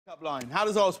Up line. How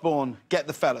does Osbourne get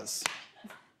the fellas?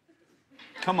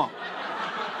 Come on.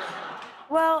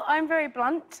 Well, I'm very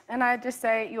blunt, and I just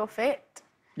say, you're fit.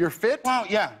 You're fit? Well,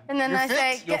 yeah. And then I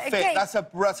say, You're fit. That's a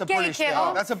British thing.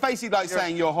 off. That's basically like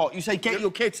saying you're hot. You say, get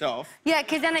your kits off. Yeah,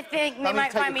 because then I think they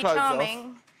might find me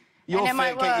charming. You're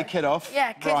fit, get your kid off.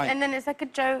 Yeah, right. And then it's like a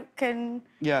joke, and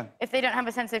if they don't have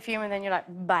a sense of humour, then you're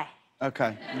like, bye.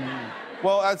 OK.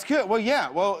 Well, that's good. Well, yeah,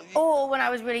 well... Or when I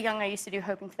was really young, I used to do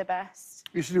Hoping for the Best.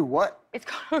 You used to do what? It's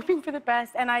called Hoping for the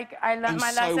Best, and I learned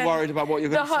my lesson... I'm so worried about what you're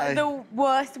going to say. The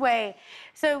worst way.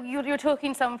 So you're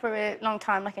talking to someone for a long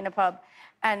time, like in a pub,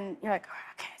 and you're like,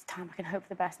 oh, OK, it's time, I can hope for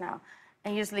the best now.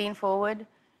 And you just lean forward,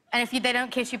 and if they don't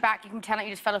kiss you back, you can pretend like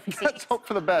you just fell off your seat. Let's hope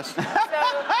for the best. So,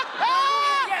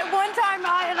 yeah, one time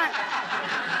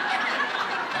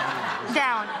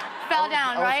fell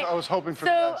down, right? I was hoping for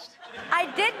the best. I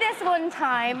did this one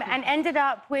time and ended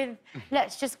up with,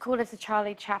 let's just call it a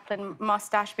Charlie Chaplin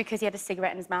mustache because he had a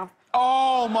cigarette in his mouth.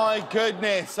 Oh, my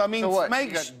goodness. I mean, so what? make...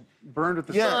 You got burned with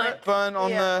the cigarette? Burn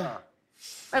on the...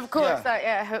 Of course,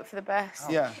 I hope for the best.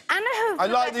 Yeah. And I hope for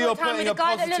the like best that you're one time putting with a a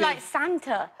guy that positive... looked like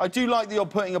Santa. I do like that you're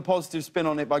putting a positive spin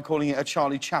on it by calling it a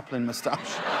Charlie Chaplin moustache.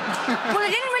 Well, I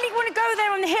didn't really want to go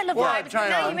there on the Hitler vibe, but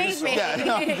now you made me. Yeah,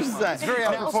 no, I'm just saying. It's very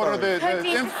apropos of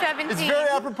it's very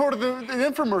apropos to the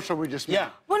infomercial we just made. Yeah.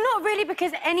 Well, not really,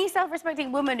 because any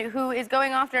self-respecting woman who is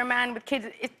going after a man with kids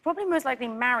is probably most likely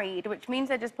married, which means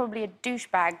they're just probably a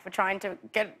douchebag for trying to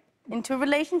get into a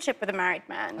relationship with a married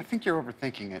man. I think you're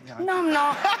overthinking it. No, I'm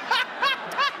not. No,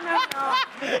 I'm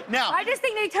not. Now... I just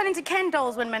think they turn into Ken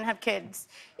dolls when men have kids,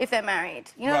 if they're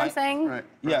married. You know what I'm saying? Right.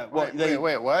 Yeah, what?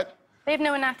 Wait, what? They have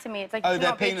no anatomy. It's like oh, you their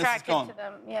not be penis is attracted gone. to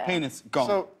them. Yeah. Penis gone.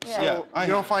 So you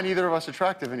don't find either of us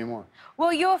attractive anymore?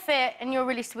 Well, you're fit and you're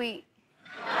really sweet.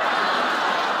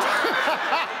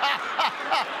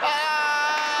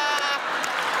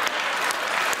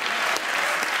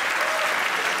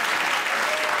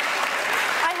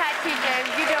 James,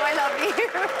 you know I love you.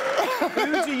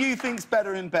 Who do you think's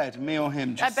better in bed, me or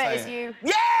him? Just I bet say it's you.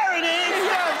 Yeah, it is!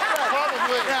 Yes,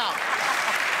 probably. Now,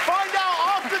 find out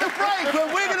after the break when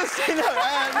we're going to see...